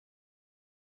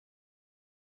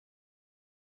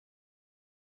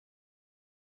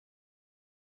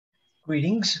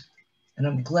Greetings, and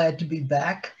I'm glad to be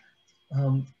back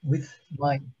with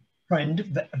my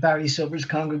friend Barry Silver's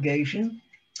congregation.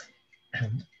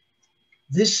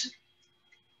 This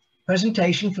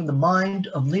presentation from the mind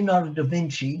of Leonardo da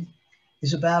Vinci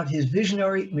is about his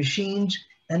visionary machines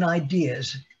and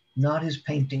ideas, not his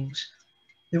paintings.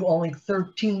 There were only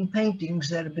 13 paintings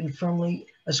that have been firmly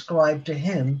ascribed to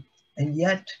him, and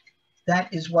yet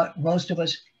that is what most of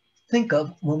us think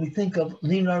of when we think of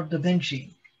Leonardo da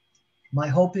Vinci. My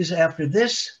hope is after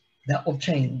this, that will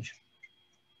change.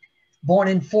 Born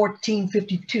in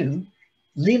 1452,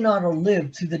 Leonardo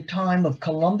lived through the time of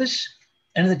Columbus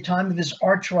and the time of his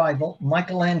arch rival,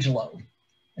 Michelangelo.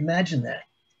 Imagine that.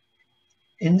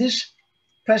 In this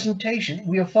presentation,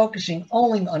 we are focusing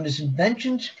only on his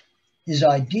inventions, his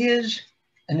ideas,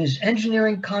 and his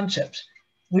engineering concepts,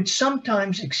 which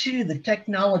sometimes exceeded the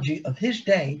technology of his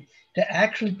day to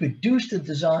actually produce the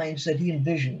designs that he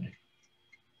envisioned.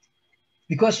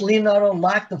 Because Leonardo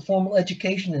lacked the formal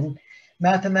education in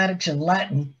mathematics and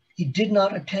Latin, he did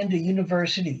not attend a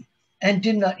university and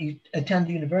did not attend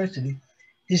the university.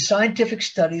 His scientific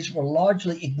studies were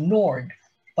largely ignored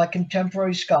by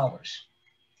contemporary scholars.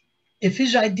 If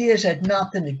his ideas had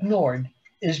not been ignored,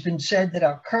 it has been said that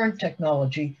our current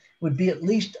technology would be at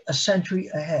least a century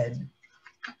ahead.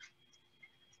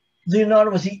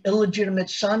 Leonardo was the illegitimate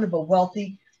son of a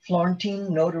wealthy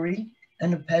Florentine notary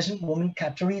and a peasant woman,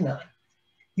 Caterina.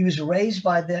 He was raised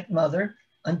by that mother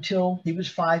until he was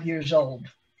 5 years old.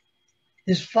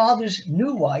 His father's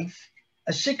new wife,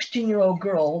 a 16-year-old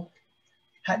girl,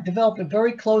 had developed a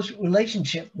very close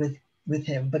relationship with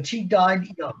him, but she died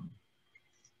young.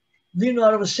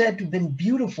 Leonardo was said to have been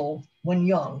beautiful when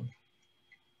young.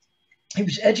 He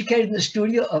was educated in the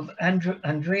studio of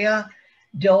Andrea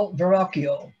del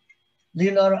Verrocchio.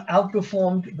 Leonardo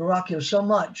outperformed Verrocchio so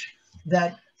much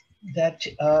that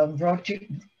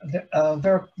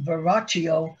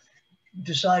Verrocchio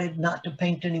decided not to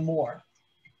paint anymore.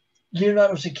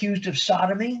 Leonardo was accused of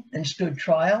sodomy and stood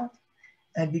trial.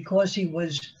 And because he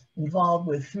was involved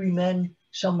with three men,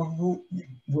 some of who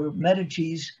were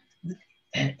Medici's,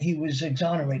 he was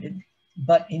exonerated.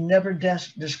 But he never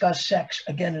discussed sex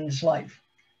again in his life.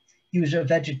 He was a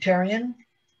vegetarian.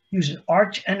 He was an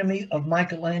arch enemy of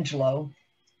Michelangelo.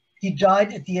 He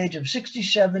died at the age of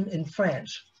 67 in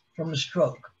France from a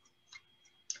stroke.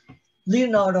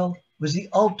 Leonardo was the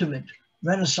ultimate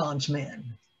Renaissance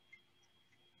man.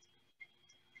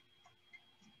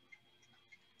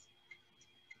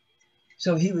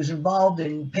 So he was involved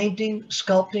in painting,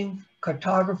 sculpting,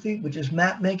 cartography, which is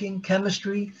map making,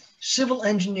 chemistry, civil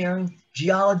engineering,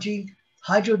 geology,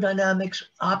 hydrodynamics,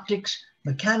 optics,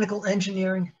 mechanical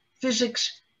engineering,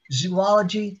 physics,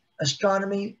 zoology,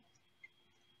 astronomy,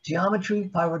 geometry,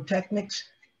 pyrotechnics,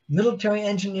 military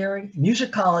engineering,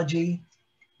 musicology,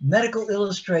 medical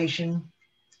illustration,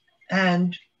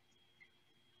 and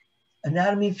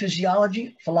anatomy,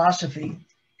 physiology, philosophy.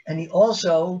 And he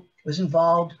also was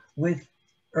involved with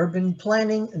urban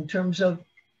planning in terms of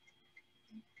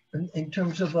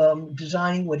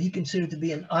designing what he considered to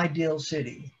be an ideal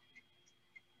city.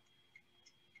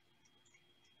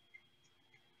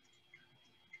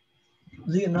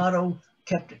 Leonardo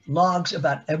kept logs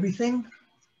about everything,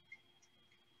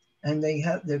 and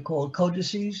they're called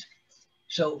codices.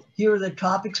 So here are the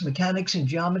topics: mechanics and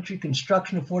geometry,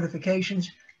 construction of fortifications,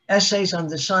 essays on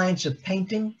the science of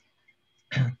painting,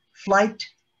 flight,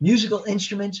 musical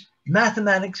instruments,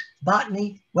 mathematics,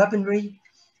 botany, weaponry,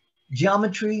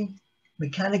 geometry,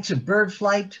 mechanics of bird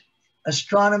flight,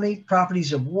 astronomy,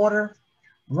 properties of water,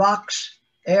 rocks,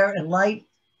 air, and light.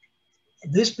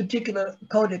 This particular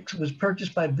codex was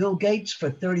purchased by Bill Gates for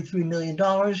 $33 million,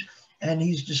 and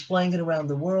he's displaying it around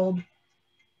the world.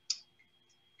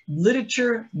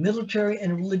 Literature, military,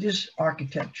 and religious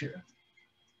architecture.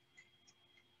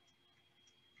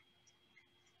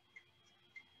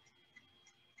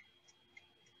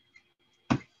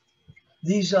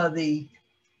 These are the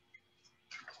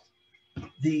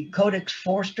Codex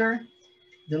Forster.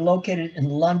 They're located in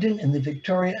London in the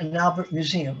Victoria and Albert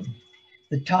Museum.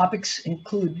 The topics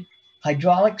include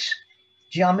hydraulics,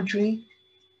 geometry,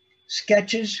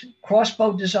 sketches,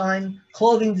 crossbow design,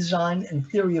 clothing design, and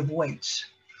theory of weights.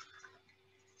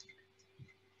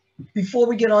 Before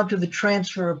we get on to the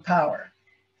transfer of power,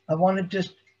 I want to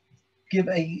just give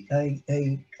a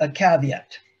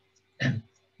caveat.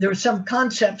 There are some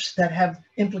concepts that have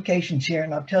implications here,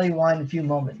 and I'll tell you why in a few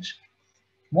moments.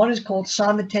 One is called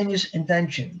simultaneous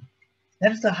invention.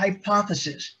 That is the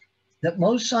hypothesis that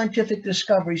most scientific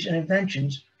discoveries and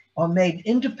inventions are made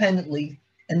independently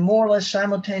and more or less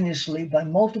simultaneously by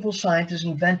multiple scientists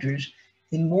and inventors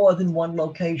in more than one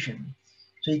location.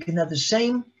 So you can have the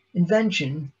same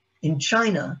invention in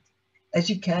China as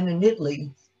you can in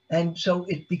Italy. And so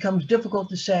it becomes difficult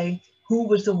to say who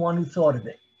was the one who thought of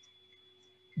it.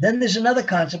 Then there's another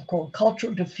concept called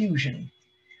cultural diffusion.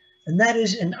 And that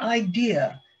is an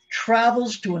idea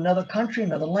travels to another country,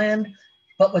 another land,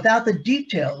 but without the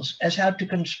details as how to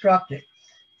construct it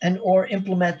and or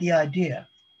implement the idea.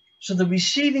 So the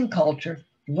receiving culture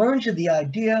learns of the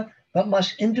idea, but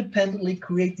must independently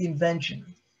create the invention.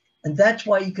 And that's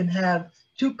why you can have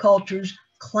two cultures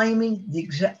claiming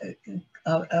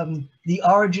the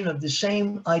origin of the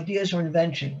same ideas or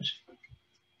inventions.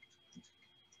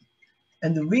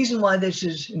 And the reason why this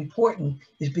is important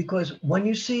is because when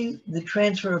you see the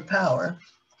transfer of power,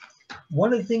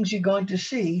 one of the things you're going to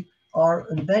see are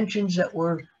inventions that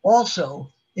were also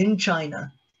in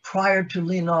China prior to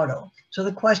Leonardo. So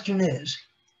the question is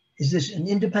this an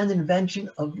independent invention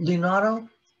of Leonardo?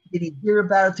 Did he hear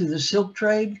about it through the silk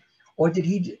trade? Or did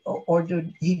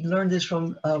he learn this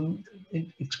from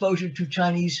exposure to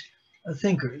Chinese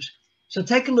thinkers? So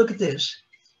take a look at this.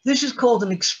 This is called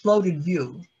an exploded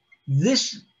view.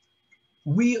 This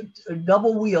wheel,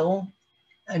 double wheel,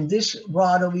 and this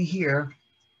rod over here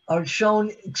are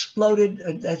shown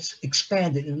exploded, that's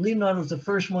expanded. And Leonardo was the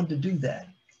first one to do that.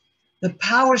 The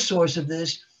power source of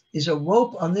this is a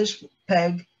rope on this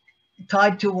peg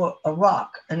tied to a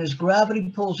rock. And as gravity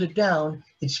pulls it down,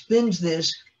 it spins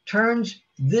this, turns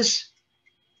this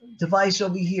device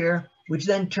over here, which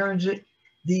then turns it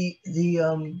the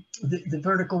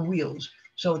vertical wheels.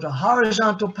 So it's a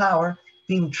horizontal power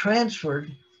being transferred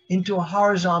into a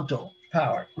horizontal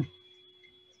power.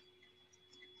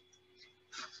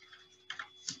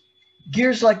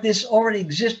 Gears like this already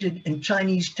existed in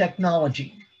Chinese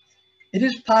technology. It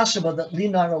is possible that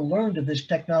Leonardo learned of this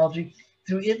technology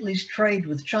through Italy's trade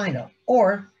with China,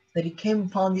 or that he came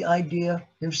upon the idea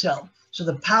himself. So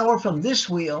the power from this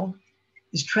wheel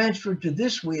is transferred to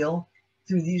this wheel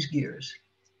through these gears.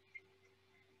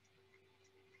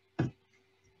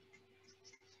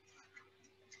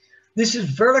 This is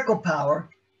vertical power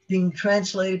being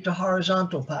translated to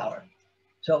horizontal power.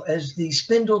 So as the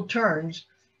spindle turns,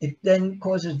 it then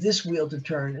causes this wheel to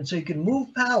turn. And so you can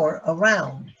move power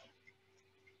around.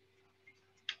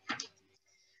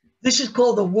 This is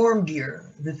called the worm gear,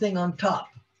 the thing on top.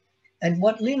 And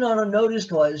what Leonardo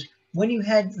noticed was when you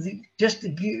had just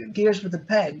the gears with the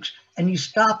pegs and you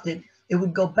stopped it, it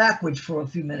would go backwards for a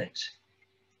few minutes.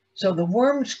 So the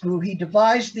worm screw, he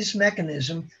devised this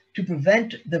mechanism to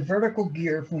prevent the vertical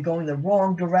gear from going the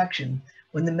wrong direction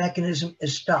when the mechanism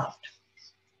is stopped.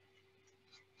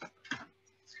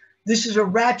 This is a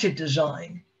ratchet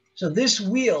design. So this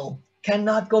wheel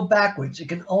cannot go backwards. It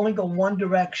can only go one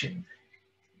direction.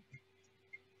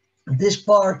 This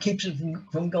bar keeps it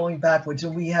from going backwards,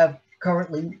 and we have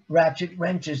currently ratchet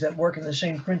wrenches that work in the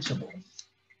same principle.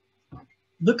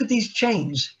 Look at these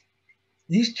chains.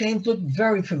 These chains look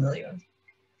very familiar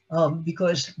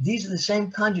because these are the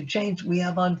same kinds of chains we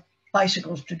have on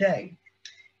bicycles today.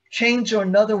 Chains are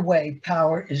another way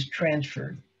power is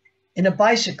transferred. In a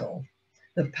bicycle,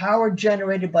 the power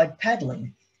generated by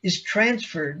pedaling is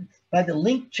transferred by the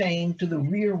link chain to the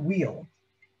rear wheel.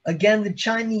 Again, the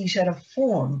Chinese had a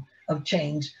form of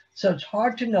chains, so it's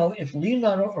hard to know if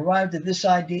Leonardo arrived at this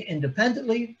idea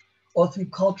independently or through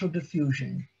cultural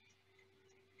diffusion.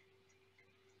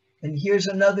 And here's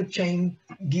another chain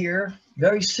gear,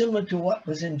 very similar to what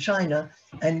was in China,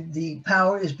 and the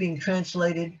power is being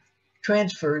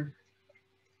transferred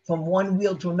from one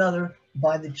wheel to another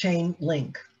by the chain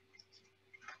link.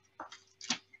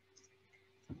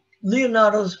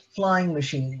 Leonardo's flying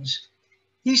machines.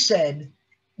 He said,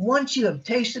 "Once you have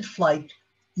tasted flight,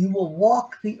 you will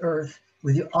walk the earth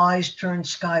with your eyes turned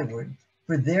skyward,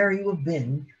 for there you have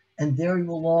been, and there you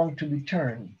will long to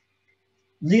return."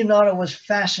 Leonardo was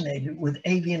fascinated with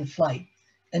avian flight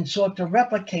and sought to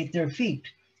replicate their feat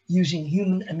using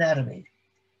human anatomy.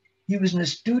 He was an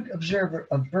astute observer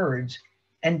of birds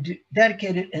and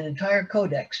dedicated an entire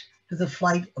codex to the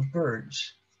flight of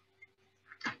birds.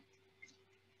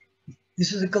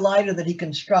 This is a glider that he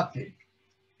constructed.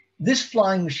 This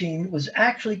flying machine was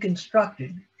actually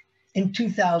constructed in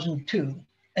 2002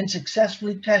 and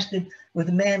successfully tested with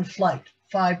manned flight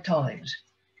 5 times.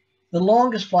 The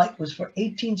longest flight was for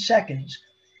 18 seconds,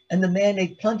 and the man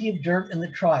ate plenty of dirt in the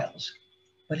trials.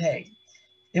 But hey,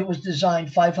 it was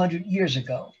designed 500 years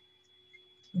ago.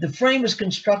 The frame was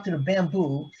constructed of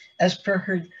bamboo as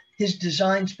per his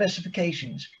design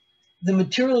specifications. The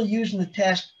material used in the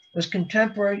test was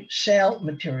contemporary sail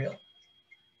material.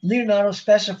 Leonardo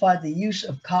specified the use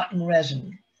of cotton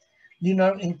resin.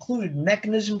 Leonardo included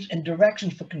mechanisms and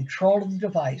directions for control of the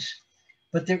device,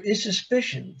 but there is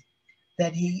suspicion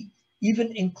that he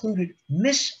even included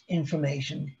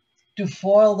misinformation to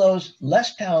foil those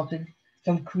less talented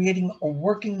from creating a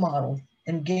working model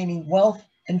and gaining wealth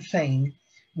and fame,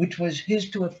 which was his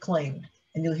to have claimed.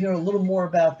 And you'll hear a little more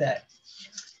about that.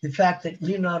 The fact that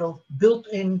Leonardo built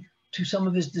into some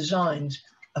of his designs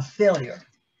a failure.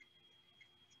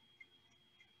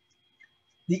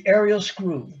 The aerial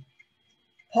screw.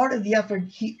 Part of the effort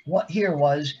here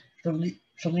was,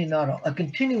 for Leonardo, a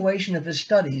continuation of his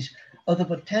studies of the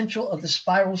potential of the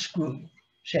spiral screw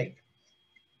shape.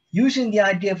 Using the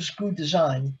idea of screw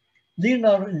design,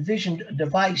 Leonardo envisioned a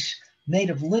device made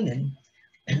of linen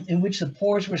in which the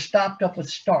pores were stopped up with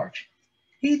starch.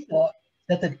 He thought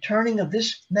that the turning of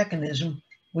this mechanism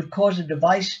would cause the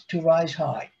device to rise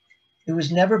high. It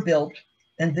was never built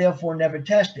and therefore never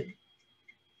tested.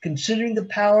 Considering the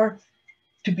power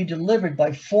to be delivered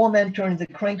by 4 men turning the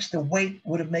cranks, the weight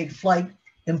would have made flight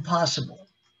impossible.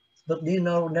 But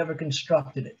Leonardo never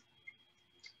constructed it,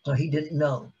 so he didn't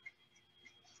know.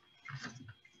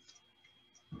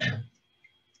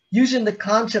 Using the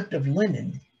concept of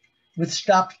linen with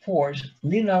stopped pores,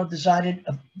 Leonardo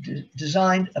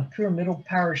designed a pyramidal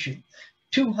parachute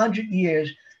 200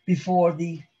 years before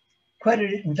the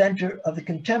credited inventor of the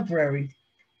contemporary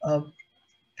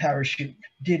parachute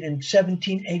did in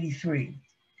 1783.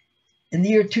 In the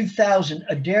year 2000,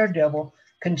 a daredevil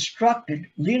constructed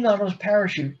Leonardo's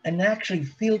parachute and actually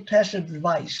field tested the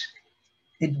device.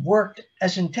 It worked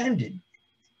as intended.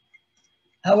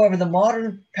 However, the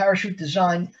modern parachute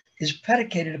design is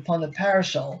predicated upon the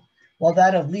parasol, while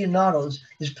that of Leonardo's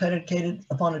is predicated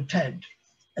upon a tent.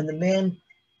 And the man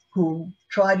who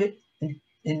tried it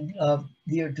in the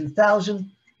year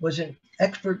 2000 was an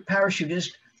expert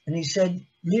parachutist, and he said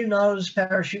Leonardo's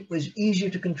parachute was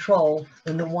easier to control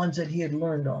than the ones that he had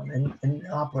learned on and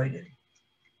operated.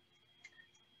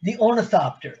 The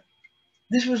ornithopter.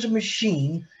 This was a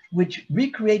machine which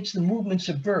recreates the movements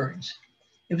of birds.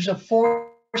 It was a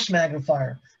force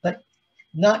magnifier, but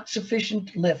not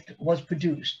sufficient lift was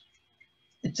produced.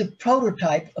 It's a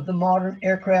prototype of the modern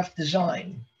aircraft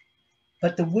design,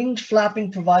 but the wings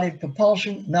flapping provided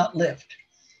propulsion, not lift.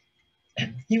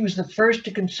 He was the first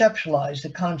to conceptualize the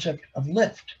concept of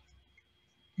lift.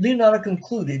 Leonardo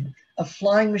concluded a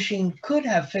flying machine could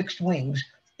have fixed wings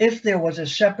if there was a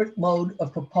separate mode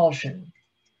of propulsion.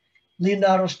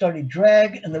 Leonardo studied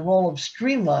drag and the role of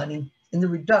streamlining in the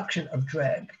reduction of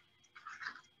drag.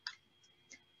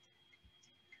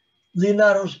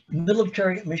 Leonardo's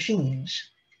military machines.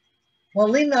 While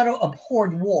Leonardo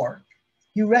abhorred war,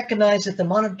 he recognized that the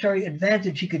monetary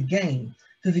advantage he could gain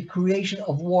through the creation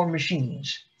of war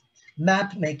machines,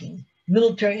 map making,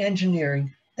 military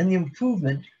engineering, and the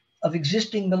improvement of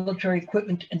existing military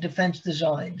equipment and defense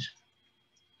designs.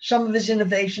 Some of his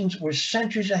innovations were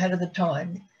centuries ahead of the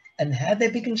time, and had they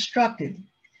been constructed,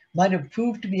 might have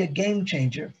proved to be a game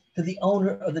changer for the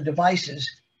owner of the devices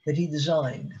that he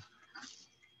designed.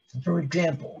 For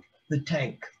example, the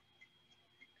tank.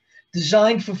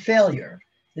 Designed for failure,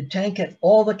 the tank had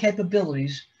all the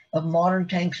capabilities of modern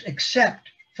tanks except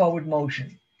forward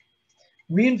motion.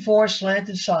 Reinforced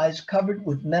slanted sides covered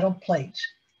with metal plates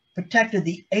protected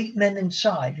the 8 men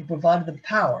inside who provided the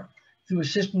power through a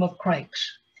system of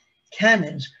cranks.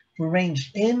 Cannons were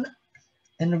ranged in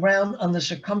and around on the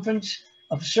circumference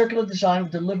of circular design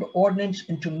would deliver ordnance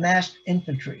into massed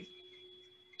infantry.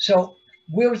 So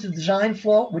where was the design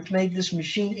flaw which made this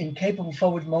machine incapable of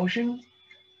forward motion?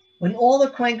 When all the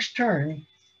cranks turned,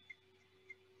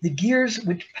 the gears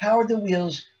which powered the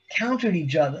wheels countered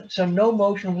each other, so no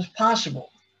motion was possible.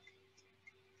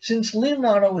 Since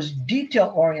Leonardo was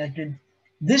detail-oriented,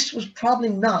 this was probably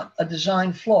not a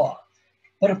design flaw,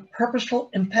 but a purposeful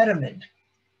impediment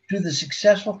to the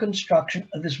successful construction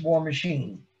of this war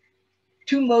machine.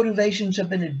 2 motivations have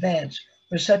been advanced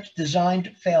for such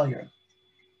designed failure.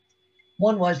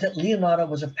 One was that Leonardo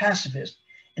was a pacifist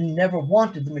and never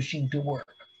wanted the machine to work.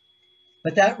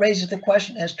 But that raises the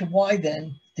question as to why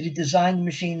then did he design the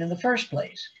machine in the first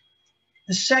place?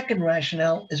 The second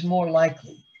rationale is more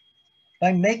likely.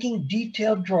 By making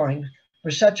detailed drawings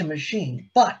for such a machine,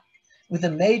 but with a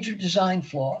major design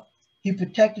flaw, he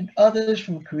protected others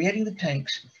from creating the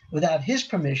tanks without his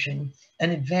permission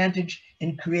and advantage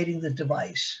in creating the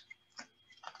device.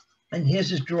 And here's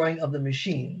his drawing of the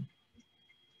machine.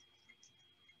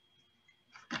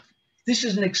 This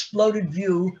is an exploded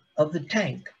view of the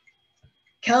tank.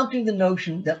 Counting the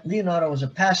notion that Leonardo was a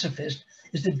pacifist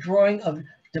is the drawing of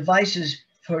devices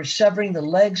for severing the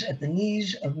legs at the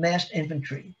knees of massed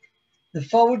infantry. The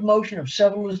forward motion of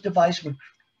several of his devices would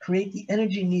create the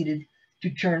energy needed to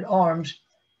turn arms,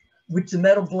 which the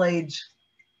metal blades,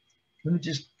 let me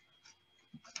just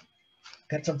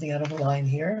get something out of the line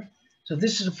here. So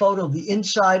this is a photo of the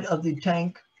inside of the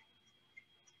tank,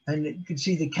 and you can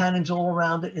see the cannons all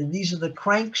around it. And these are the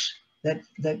cranks that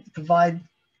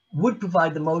would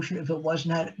provide the motion if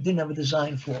it didn't have a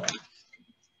design flaw.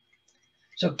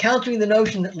 So countering the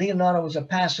notion that Leonardo was a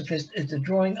pacifist is the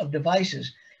drawing of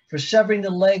devices for severing the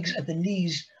legs at the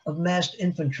knees of massed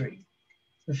infantry.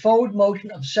 The forward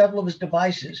motion of several of his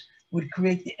devices would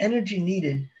create the energy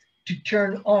needed to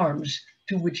turn arms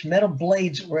to which metal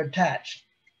blades were attached.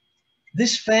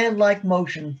 This fan-like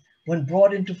motion, when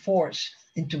brought into force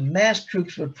into massed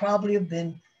troops, would probably have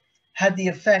had the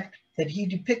effect that he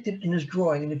depicted in his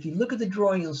drawing. And if you look at the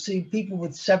drawing, you'll see people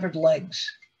with severed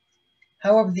legs.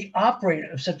 However, the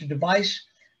operator of such a device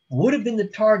would have been the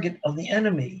target of the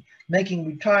enemy, making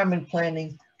retirement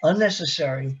planning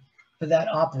unnecessary for that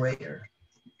operator.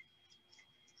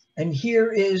 And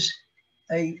here is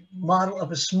a model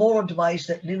of a smaller device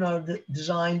that Leonardo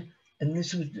designed, and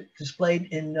this was displayed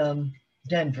in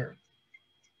Denver.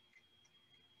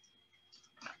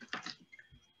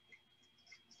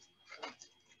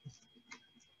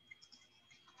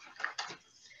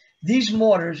 These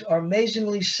mortars are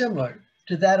amazingly similar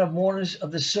to that of mortars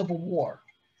of the Civil War,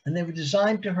 and they were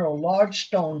designed to hurl large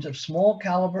stones of small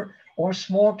caliber or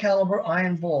small caliber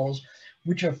iron balls,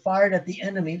 which are fired at the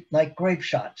enemy like grape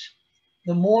shots.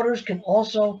 The mortars can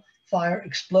also fire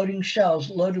exploding shells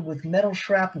loaded with metal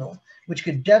shrapnel, which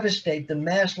could devastate the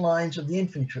mass lines of the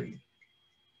infantry.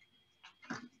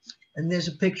 And there's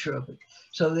a picture of it.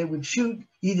 So they would shoot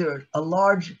either a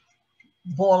large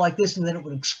ball like this, and then it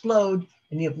would explode,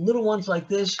 and you have little ones like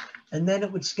this, and then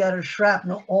it would scatter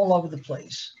shrapnel all over the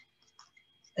place.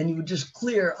 And you would just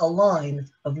clear a line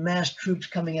of massed troops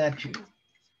coming at you.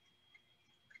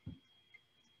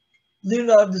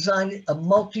 Leonardo designed a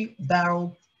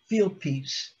multi-barrel field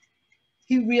piece.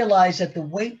 He realized that the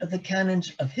weight of the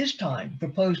cannons of his time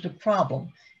proposed a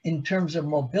problem in terms of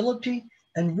mobility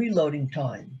and reloading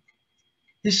time.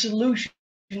 His solution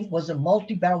was a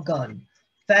multi-barrel gun,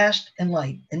 fast and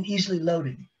light and easily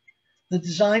loaded. The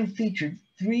design featured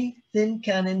 3 thin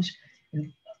cannons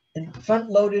in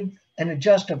front-loaded and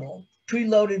adjustable.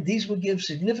 Preloaded, these would give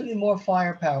significantly more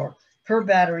firepower per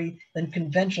battery than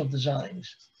conventional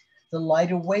designs. The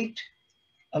lighter weight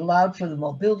allowed for the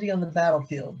mobility on the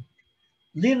battlefield.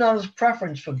 Leonardo's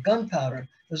preference for gunpowder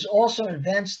was also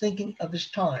advanced thinking of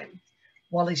his time.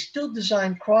 While he still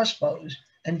designed crossbows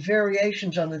and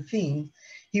variations on the theme,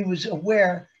 he was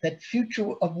aware that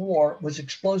future of war was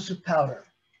explosive powder.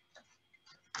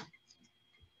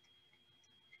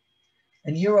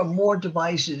 And here are more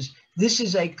devices. This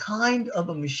is a kind of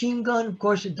a machine gun. Of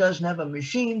course, it doesn't have a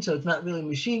machine, so it's not really a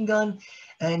machine gun.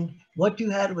 And what you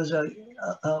had was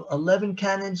 11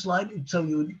 cannons lighted. So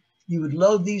you would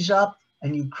load these up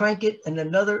and you crank it, and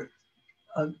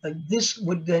this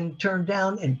would then turn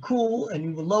down and cool, and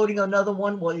you were loading another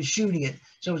one while you're shooting it.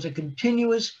 So it was a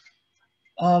continuous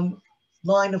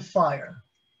line of fire.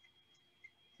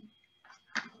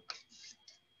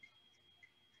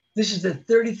 This is the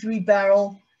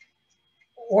 33-barrel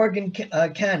organ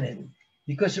cannon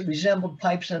because it resembled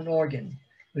pipes on an organ.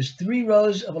 It was 3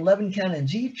 rows of 11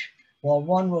 cannons each. While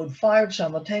one row fired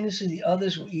simultaneously, the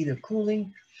others were either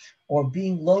cooling or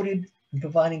being loaded and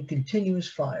providing continuous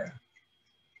fire.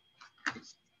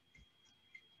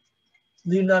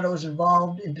 Leonardo was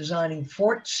involved in designing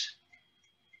forts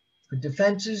for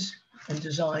defenses and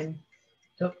design.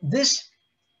 So this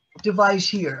device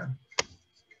here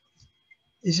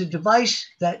is a device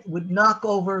that would knock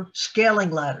over scaling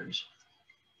ladders.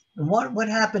 And what would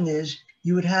happen is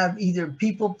you would have either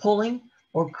people pulling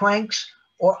or cranks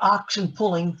or oxen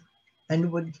pulling,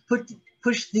 and would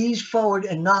push these forward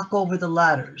and knock over the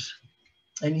ladders.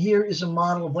 And here is a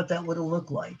model of what that would have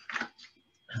looked like.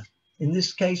 In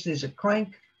this case, there's a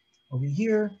crank over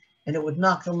here, and it would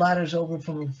knock the ladders over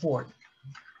from the fort.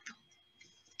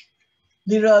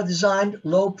 Leonardo designed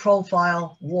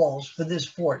low-profile walls for this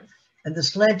fort, and the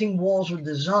slanting walls were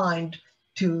designed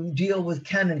to deal with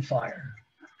cannon fire.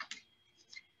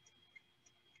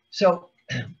 So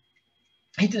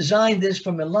he designed this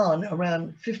for Milan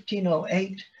around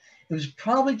 1508. It was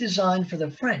probably designed for the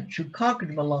French, who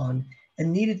conquered Milan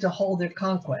and needed to hold their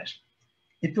conquest.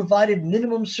 It provided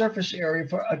minimum surface area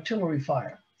for artillery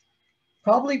fire.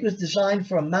 Probably it was designed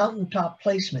for a mountaintop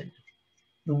placement.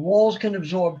 The walls can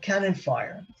absorb cannon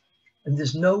fire, and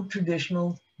there's no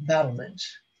traditional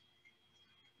battlements.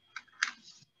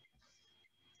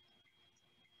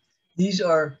 These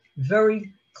are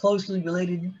very closely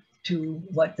related to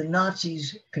what the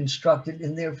Nazis constructed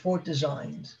in their fort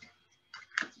designs.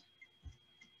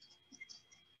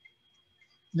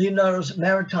 Leonardo's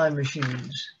maritime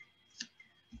machines.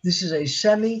 This is a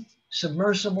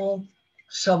submersible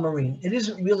submarine. It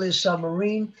isn't really a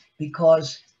submarine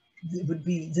because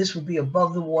this would be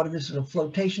above the water. This is a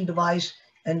flotation device,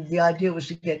 and the idea was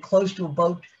to get close to a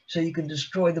boat so you can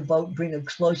destroy the boat, bring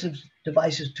explosive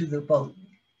devices to the boat.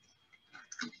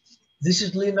 This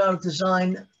is Leonardo's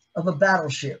design of a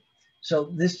battleship. So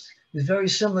this is very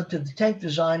similar to the tank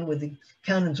design with the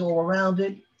cannons all around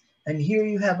it. And here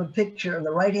you have a picture on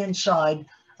the right-hand side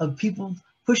of people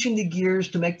pushing the gears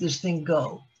to make this thing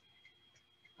go.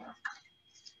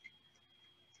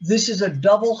 This is a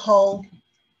double hull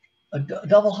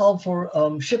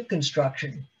for ship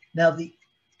construction. Now the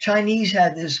Chinese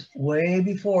had this way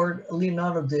before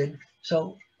Leonardo did.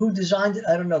 So who designed it?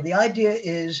 I don't know. The idea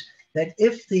is that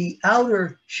if the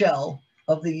outer shell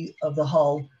of the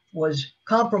hull was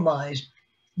compromised,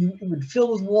 it would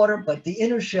fill with water, but the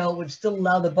inner shell would still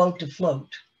allow the boat to float.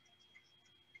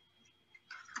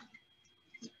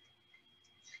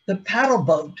 The paddle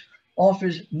boat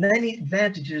offers many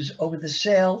advantages over the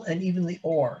sail and even the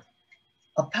oar.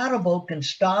 A paddle boat can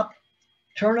stop,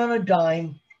 turn on a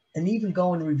dime, and even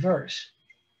go in reverse.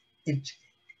 It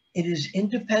is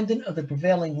independent of the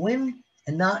prevailing wind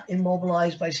and not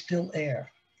immobilized by still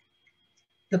air.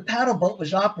 The paddle boat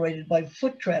was operated by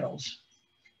foot treadles.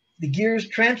 The gears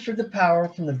transferred the power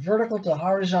from the vertical to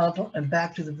horizontal and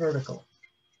back to the vertical.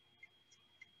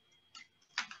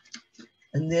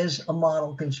 And there's a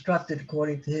model constructed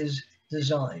according to his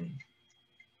design.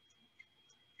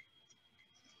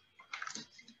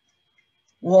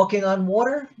 Walking on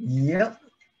water? Yep.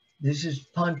 This is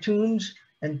pontoons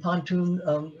and pontoon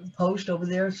post over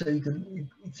there, so you can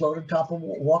float on top of,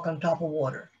 walk on top of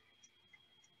water.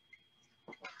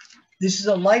 This is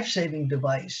a life-saving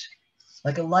device,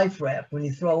 like a life raft when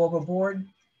you throw overboard.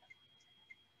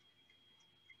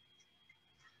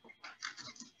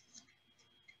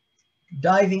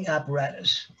 Diving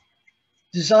apparatus,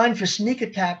 designed for sneak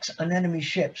attacks on enemy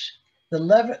ships. The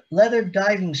leather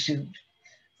diving suit.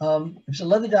 It's a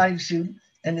leather diving suit,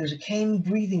 and there's a cane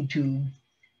breathing tube,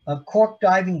 a cork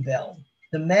diving bell.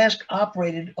 The mask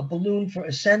operated a balloon for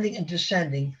ascending and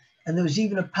descending, and there was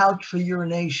even a pouch for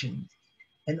urination.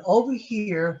 And over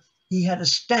here, he had a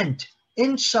stent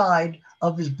inside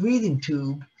of his breathing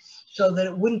tube so that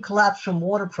it wouldn't collapse from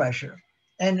water pressure.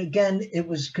 And again, it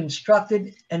was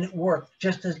constructed and it worked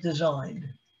just as designed.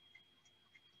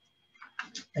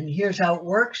 And here's how it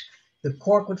works. The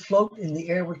cork would float and the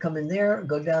air would come in there,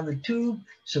 go down the tube,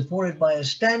 supported by a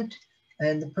stent,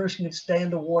 and the person could stay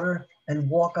underwater and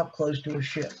walk up close to a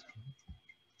ship.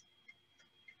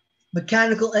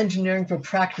 Mechanical engineering for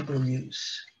practical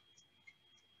use.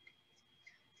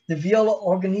 The viola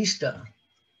organista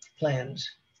plans.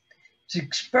 It's an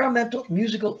experimental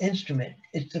musical instrument.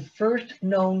 It's the first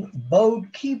known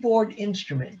bowed keyboard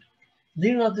instrument.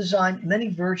 Leonardo designed many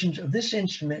versions of this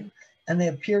instrument, and they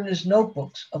appear in his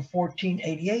notebooks of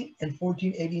 1488 and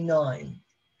 1489.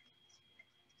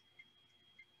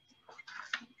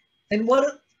 And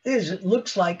what it is, it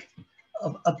looks like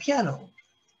a piano,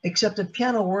 except the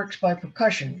piano works by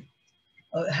percussion,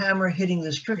 a hammer hitting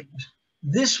the strings.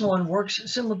 This one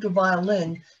works similar to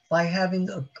violin by having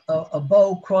a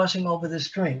bow crossing over the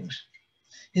strings.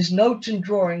 His notes and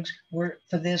drawings for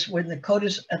this were in the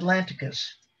Codex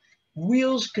Atlanticus.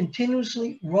 Wheels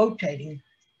continuously rotating,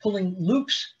 pulling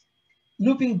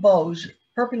looping bows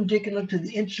perpendicular to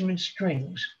the instrument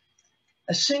strings.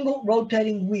 A single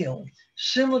rotating wheel,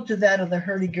 similar to that of the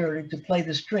hurdy-gurdy to play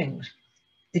the strings.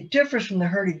 It differs from the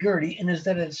hurdy-gurdy in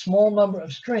that it's a small number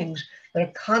of strings that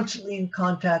are constantly in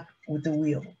contact with the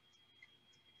wheel.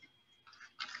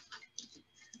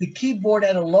 The keyboard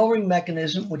had a lowering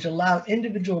mechanism which allowed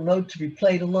individual notes to be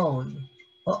played alone.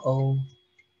 Uh-oh.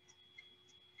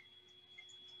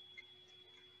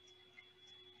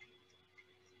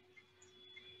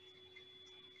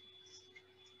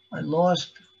 I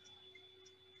lost.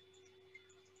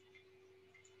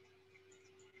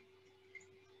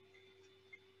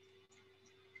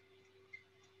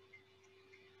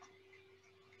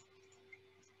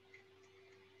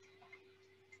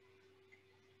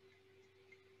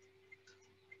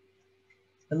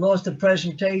 I lost the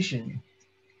presentation.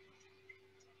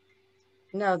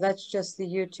 No, that's just the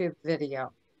YouTube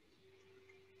video.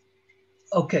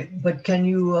 Okay, but can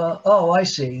you, oh, I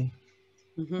see.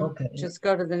 Mm-hmm. Okay. Just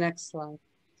go to the next slide.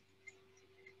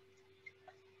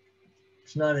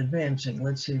 It's not advancing.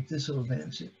 Let's see if this will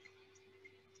advance it.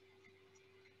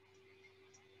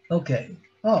 Okay.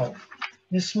 Oh,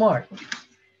 you're smart.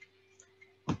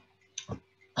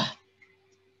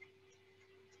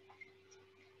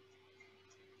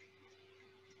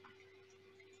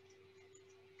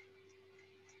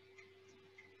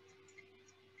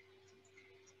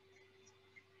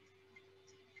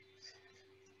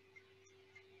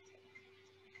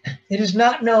 It is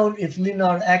not known if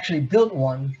Leonardo actually built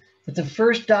one, but the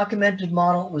first documented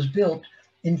model was built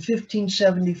in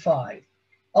 1575.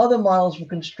 Other models were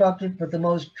constructed, but the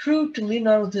most true to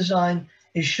Leonardo's design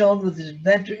is shown with his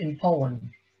inventor in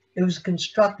Poland. It was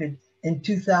constructed in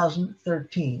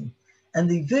 2013. And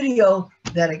the video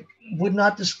that it would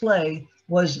not display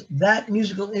was that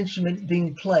musical instrument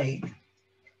being played.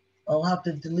 I'll have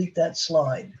to delete that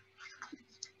slide.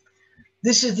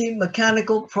 This is the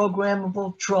mechanical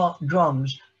programmable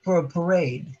drums for a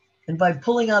parade. And by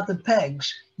pulling out the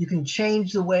pegs, you can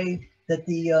change the way that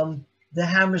the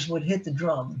hammers would hit the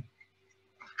drum.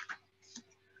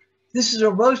 This is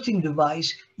a roasting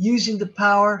device using the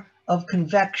power of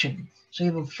convection. So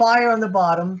you have a fire on the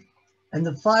bottom, and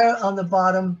the fire on the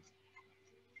bottom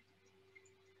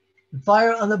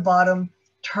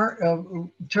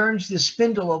turns the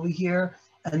spindle over here,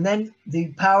 and then the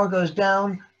power goes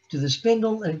down to the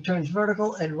spindle and it turns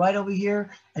vertical and right over here.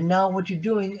 And now what you're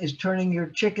doing is turning your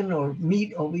chicken or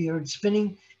meat over here and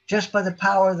spinning just by the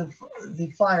power of the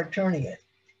fire turning it.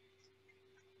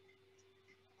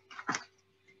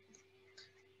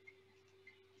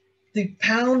 The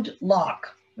pound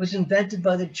lock was invented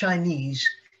by the Chinese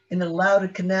and allowed a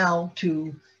canal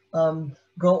to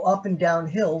go up and down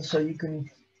hill, so you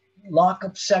can lock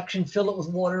up section, fill it with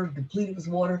water, deplete it with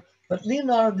water. But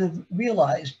Leonardo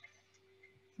realized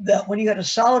that when you had a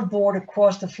solid board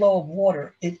across the flow of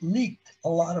water, it leaked a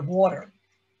lot of water.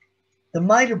 The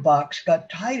miter box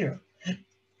got tighter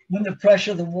when the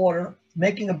pressure of the water,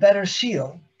 making a better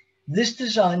seal. This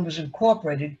design was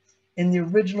incorporated in the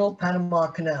original Panama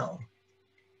Canal.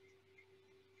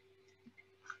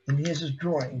 And here's his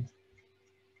drawing.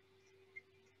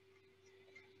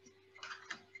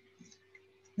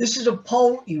 This is a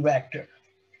pole erector.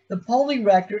 The pole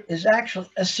erector is actually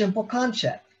a simple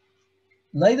concept.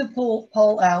 Lay the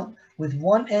pole out with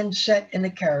one end set in the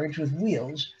carriage with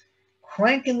wheels,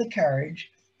 crank in the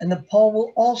carriage, and the pole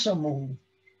will also move.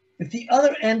 If the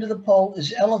other end of the pole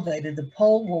is elevated, the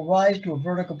pole will rise to a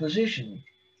vertical position.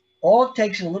 All it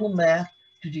takes is a little math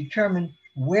to determine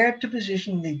where to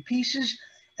position the pieces,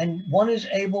 and one is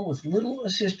able, with little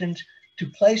assistance, to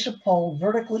place a pole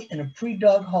vertically in a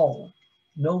pre-dug hole.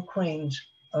 No cranes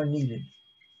are needed.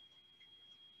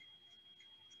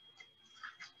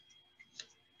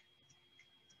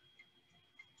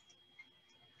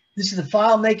 This is the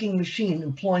file-making machine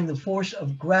employing the force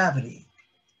of gravity.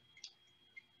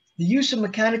 The use of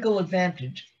mechanical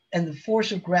advantage and the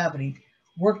force of gravity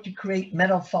work to create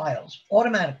metal files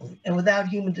automatically and without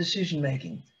human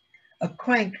decision-making. A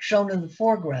crank, shown in the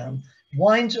foreground,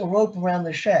 winds a rope around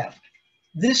the shaft.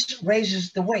 This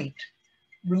raises the weight.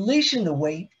 Releasing the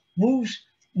weight moves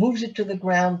it to the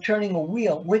ground, turning a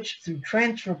wheel, which, through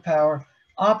transfer power,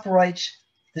 operates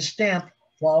the stamp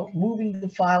while moving the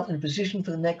file in position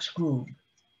for the next groove.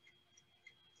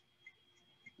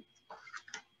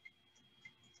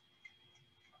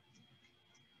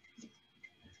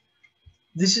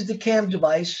 This is the cam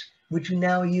device, which we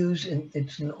now use,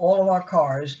 it's in all of our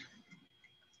cars.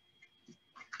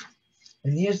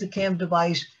 And here's the cam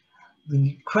device. When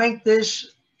you crank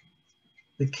this,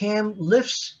 the cam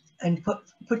lifts and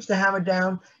puts the hammer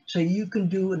down, so you can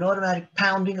do an automatic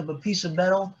pounding of a piece of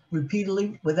metal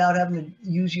repeatedly without having to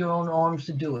use your own arms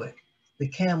to do it. The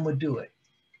cam would do it.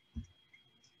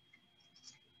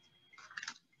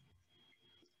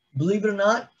 Believe it or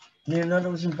not,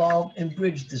 Leonardo was involved in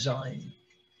bridge design.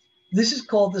 This is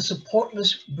called the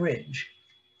supportless bridge.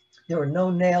 There are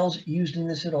no nails used in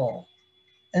this at all.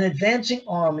 An advancing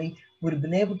army would have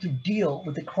been able to deal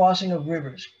with the crossing of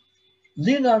rivers.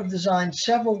 Leonardo designed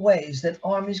several ways that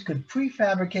armies could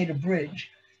prefabricate a bridge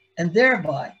and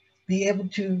thereby be able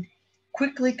to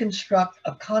quickly construct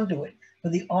a conduit for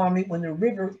the army when the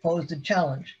river posed a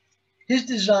challenge. His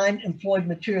design employed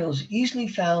materials easily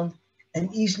found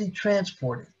and easily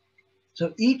transported.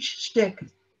 So each stick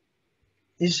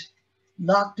is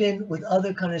locked in with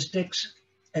other kind of sticks.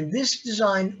 And this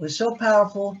design was so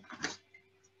powerful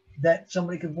that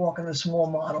somebody could walk on a small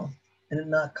model and it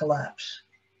not collapse.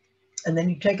 And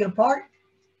then you take it apart,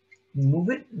 you move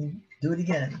it, and do it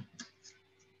again.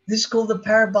 This is called the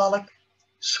parabolic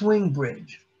swing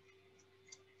bridge.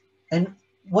 And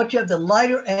what you have, the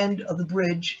lighter end of the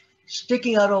bridge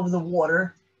sticking out over the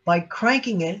water. By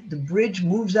cranking it, the bridge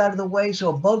moves out of the way so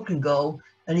a boat can go,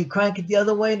 and you crank it the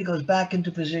other way and it goes back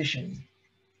into position.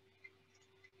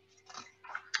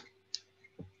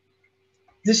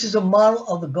 This is a model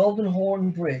of the Golden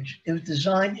Horn Bridge. It was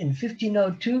designed in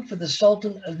 1502 for the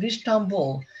Sultan of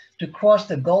Istanbul to cross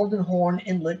the Golden Horn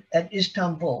Inlet at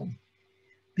Istanbul.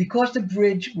 Because the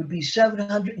bridge would be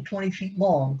 720 feet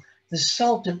long, the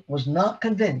Sultan was not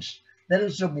convinced that it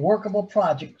was a workable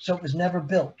project, so it was never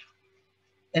built.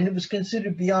 And it was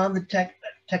considered beyond the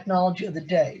technology of the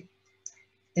day.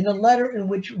 In a letter in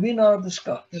which Leonardo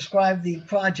described the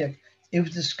project, it was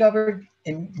discovered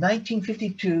in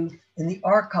 1952 in the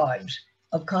archives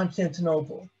of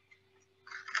Constantinople.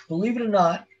 Believe it or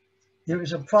not, there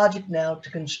is a project now to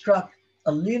construct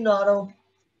a Leonardo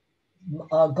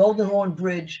Golden Horn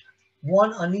Bridge,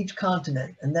 one on each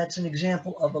continent, and that's an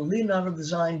example of a Leonardo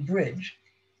designed bridge.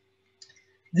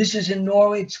 This is in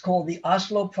Norway. It's called the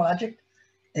Oslo Project,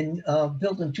 and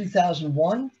built in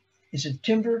 2001. It's a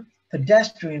timber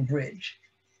pedestrian bridge.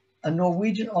 A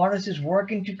Norwegian artist is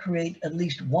working to create at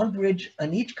least one bridge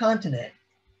on each continent.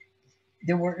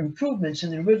 There were improvements in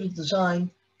the original design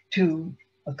to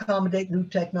accommodate new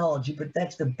technology, but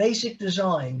that's the basic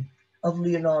design of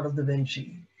Leonardo da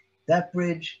Vinci. That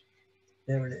bridge,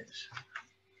 there it is.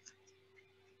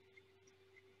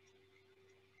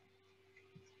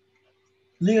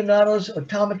 Leonardo's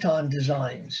automaton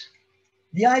designs.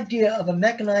 The idea of a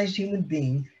mechanized human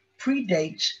being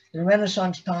predates the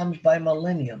Renaissance times by a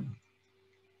millennium.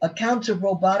 Accounts of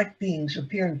robotic beings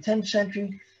appear in 10th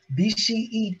century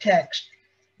BCE text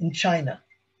in China.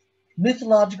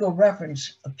 Mythological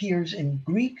reference appears in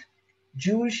Greek,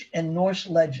 Jewish, and Norse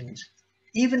legends.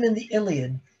 Even in the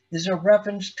Iliad, there's a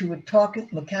reference to a talking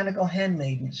mechanical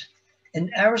handmaidens.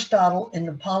 And Aristotle in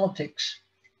the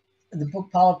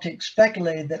book Politics,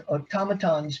 speculated that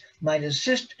automatons might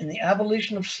assist in the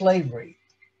abolition of slavery.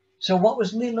 So what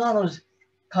was Leonardo's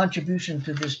contribution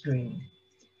to this dream?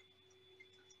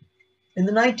 In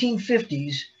the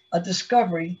 1950s, a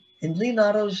discovery in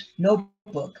Leonardo's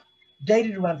notebook,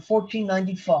 dated around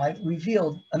 1495,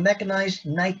 revealed a mechanized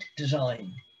knight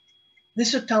design.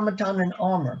 This automaton in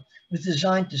armor was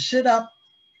designed to sit up,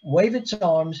 wave its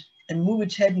arms, and move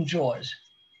its head and jaws.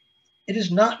 It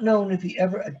is not known if he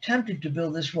ever attempted to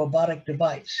build this robotic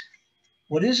device.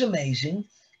 What is amazing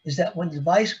is that when the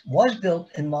device was built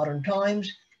in modern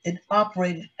times, it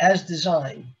operated as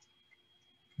designed.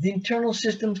 The internal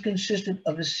systems consisted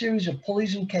of a series of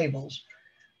pulleys and cables.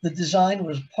 The design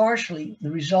was partially the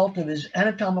result of his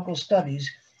anatomical studies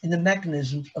in the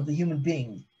mechanisms of the human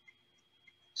being.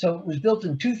 So it was built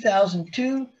in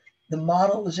 2002. The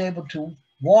model was able to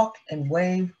walk and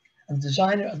wave. And the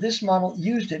designer of this model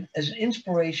used it as an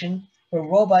inspiration for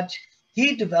robots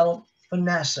he developed for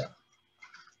NASA.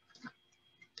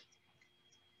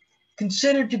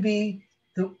 Considered to be,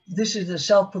 this is a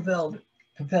self-propelled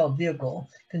vehicle,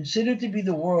 considered to be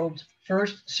the world's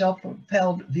first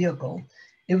self-propelled vehicle.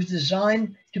 It was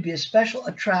designed to be a special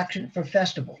attraction for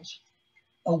festivals.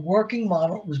 A working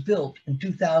model was built in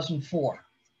 2004.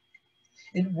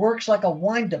 It works like a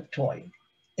wind-up toy.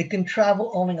 It can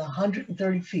travel only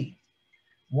 130 feet.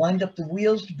 Wind up the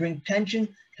wheels to bring tension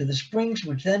to the springs,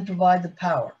 which then provide the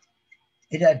power.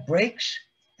 It had brakes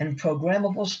and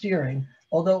programmable steering,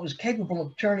 although it was capable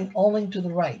of turning only to the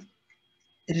right.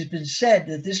 It has been said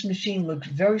that this machine looks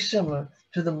very similar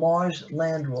to the Mars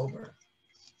Land Rover.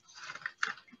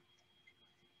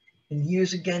 And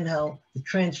here's again how the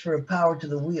transfer of power to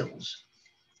the wheels.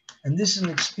 And this is an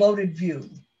exploded view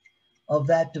of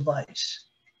that device.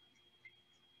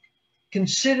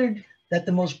 Considered that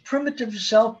the most primitive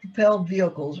self-propelled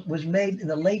vehicles was made in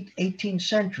the late 18th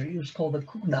century. It was called the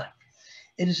Cugnot.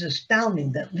 It is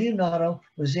astounding that Leonardo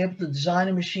was able to design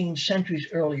a machine centuries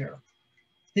earlier.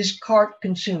 His cart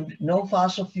consumed no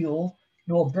fossil fuel,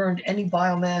 nor burned any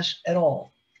biomass at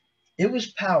all. It was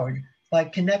powered by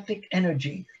kinetic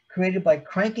energy created by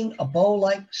cranking a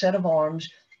bow-like set of arms,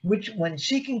 which, when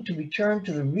seeking to return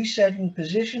to the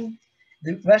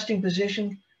resting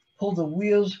position, pulled the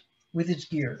wheels with its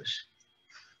gears.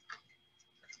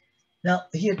 Now,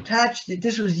 he attached it,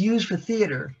 this was used for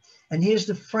theater, and here's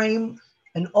the frame,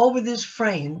 and over this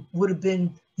frame would have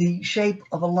been the shape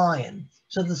of a lion.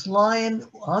 So this lion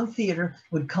on theater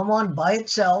would come on by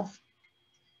itself,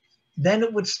 then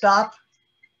it would stop,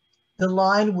 the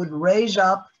lion would raise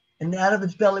up, and out of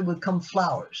its belly would come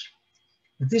flowers.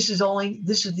 But this is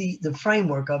the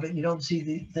framework of it. You don't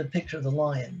see the picture of the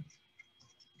lion.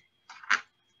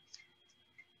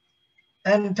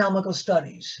 Anatomical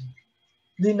studies.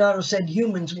 Leonardo said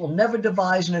humans will never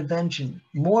devise an invention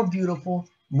more beautiful,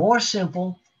 more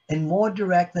simple, and more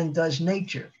direct than does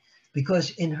nature, because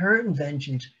in her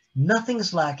inventions, nothing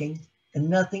is lacking and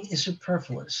nothing is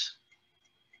superfluous.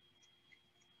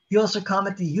 He also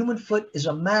commented, the human foot is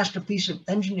a masterpiece of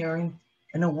engineering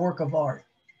and a work of art.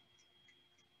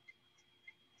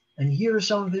 And here are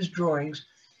some of his drawings.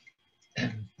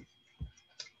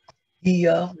 He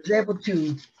was able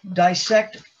to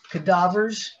dissect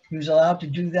cadavers. He was allowed to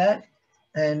do that.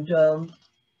 And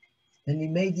he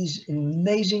made these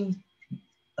amazing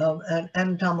and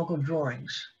anatomical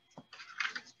drawings.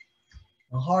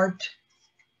 The heart,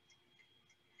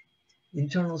 the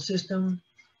internal system,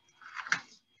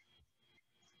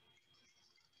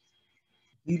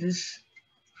 fetus.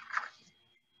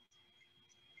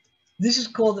 This is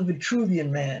called the Vitruvian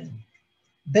Man,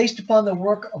 based upon the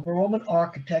work of a Roman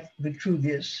architect,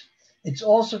 Vitruvius. It's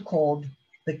also called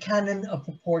the Canon of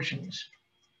Proportions.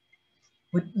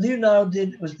 What Leonardo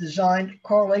did was design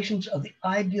correlations of the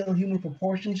ideal human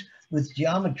proportions with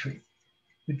geometry.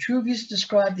 Vitruvius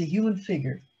described the human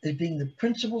figure as being the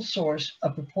principal source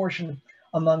of proportion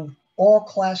among all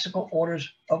classical orders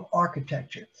of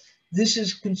architecture. This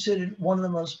is considered one of the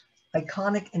most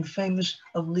iconic and famous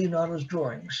of Leonardo's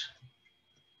drawings.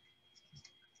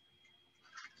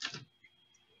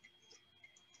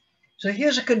 So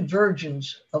here's a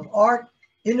convergence of art,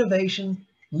 innovation,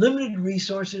 limited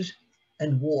resources,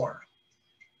 and war.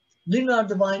 Leonardo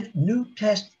devised new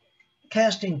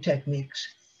casting techniques,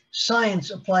 science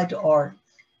applied to art,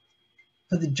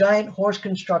 for the giant horse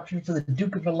construction for the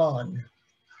Duke of Milan.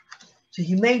 So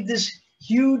he made this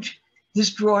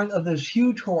drawing of this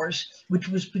huge horse, which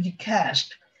was to be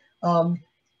cast.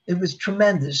 It was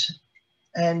tremendous.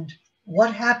 And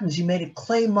what happens, he made a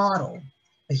clay model,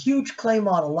 a huge clay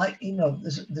model, like,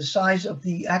 the size of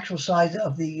the actual size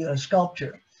of the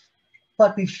sculpture.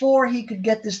 But before he could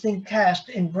get this thing cast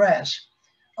in brass,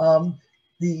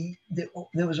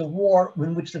 there was a war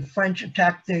in which the French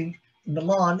attacked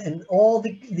Milan, and all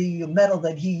the metal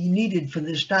that he needed for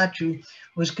this statue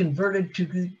was converted to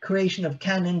the creation of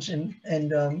cannons and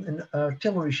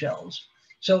artillery shells.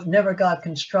 So it never got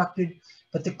constructed,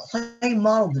 but the clay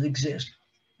model did exist.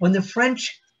 When the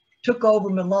French took over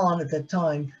Milan at that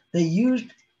time, they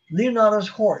used Leonardo's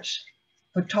horse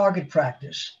for target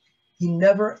practice. He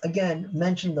never again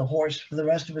mentioned the horse for the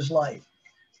rest of his life.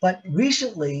 But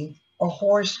recently, a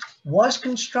horse was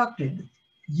constructed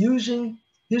using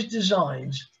his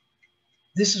designs.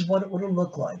 This is what it would have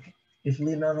looked like if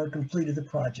Leonardo completed the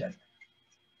project.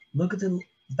 Look at the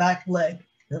back leg,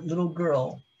 that little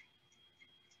girl.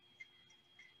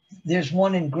 There's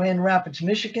one in Grand Rapids,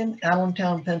 Michigan,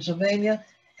 Allentown, Pennsylvania,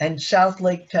 and South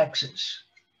Lake, Texas.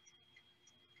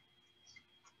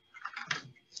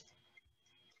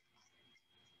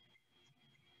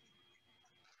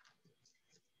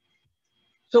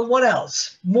 So what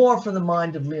else? More from the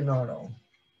mind of Leonardo.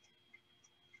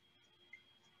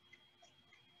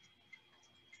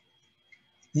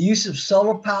 The use of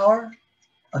solar power,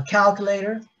 a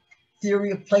calculator,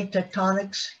 theory of plate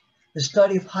tectonics, the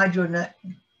study of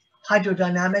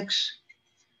hydrodynamics,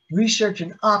 research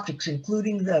in optics,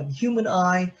 including the human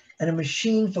eye and a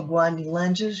machine for grinding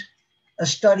lenses, a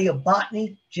study of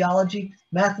botany, geology,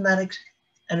 mathematics,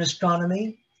 and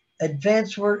astronomy,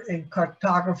 advanced work in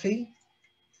cartography,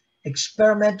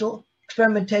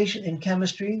 experimentation in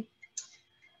chemistry,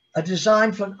 a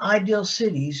design for ideal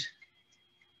cities,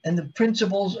 and the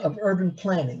principles of urban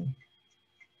planning.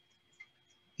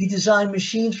 He designed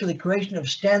machines for the creation of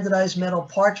standardized metal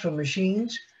parts for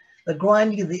machines, the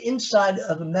grinding of the inside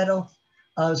of a metal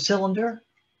cylinder,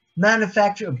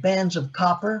 manufacture of bands of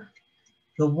copper,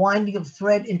 the winding of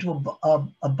thread into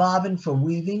a bobbin for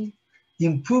weaving, the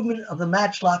improvement of the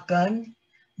matchlock gun,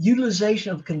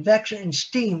 utilization of convection and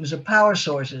steam as power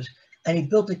sources, and he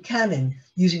built a cannon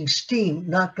using steam,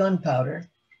 not gunpowder.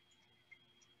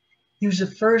 He was the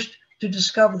first to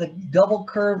discover the double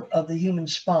curve of the human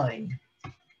spine.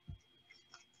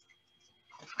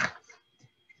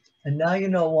 And now you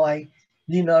know why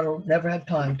Leonardo never had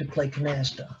time to play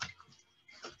canasta.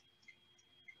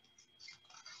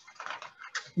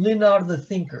 Leonardo the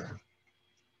thinker.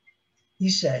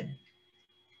 He said,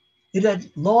 "It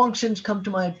had long since come to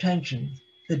my attention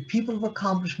that people of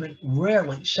accomplishment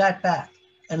rarely sat back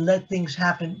and let things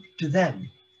happen to them.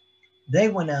 They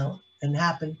went out and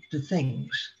happened to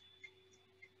things.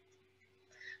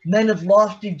 Men of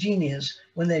lofty genius,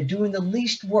 when they're doing the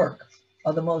least work,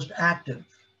 are the most active.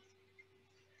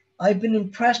 I've been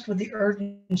impressed with the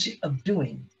urgency of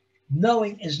doing.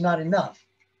 Knowing is not enough.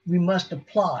 We must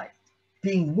apply.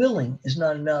 Being willing is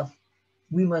not enough.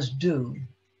 We must do.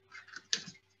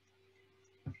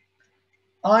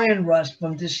 Iron rust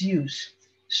from disuse.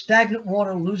 Stagnant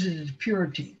water loses its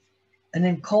purity, and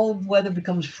in cold weather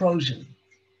becomes frozen.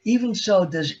 Even so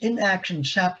does inaction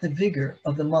sap the vigor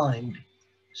of the mind.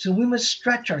 So we must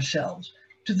stretch ourselves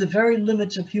to the very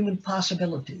limits of human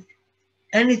possibility.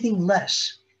 Anything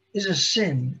less is a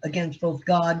sin against both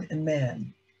God and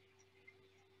man.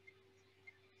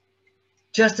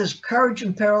 Just as courage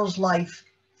imperils life,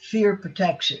 fear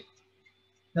protects it."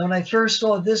 Now, when I first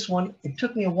saw this one, it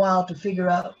took me a while to figure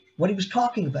out what he was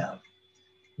talking about.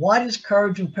 Why does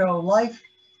courage imperil life?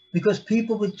 because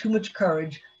people with too much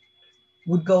courage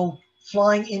would go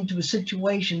flying into a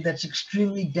situation that's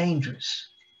extremely dangerous.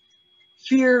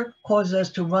 Fear causes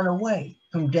us to run away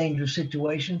from dangerous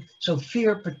situations, so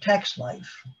fear protects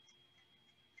life.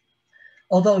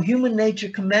 Although human nature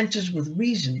commences with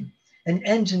reason and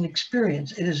ends in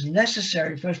experience, it is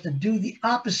necessary for us to do the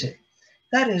opposite.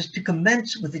 That is, to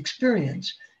commence with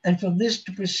experience, and from this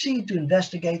to proceed to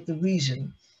investigate the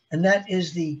reason. And that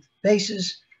is the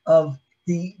basis of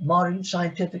the modern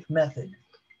scientific method.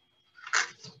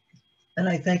 And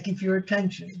I thank you for your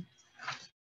attention.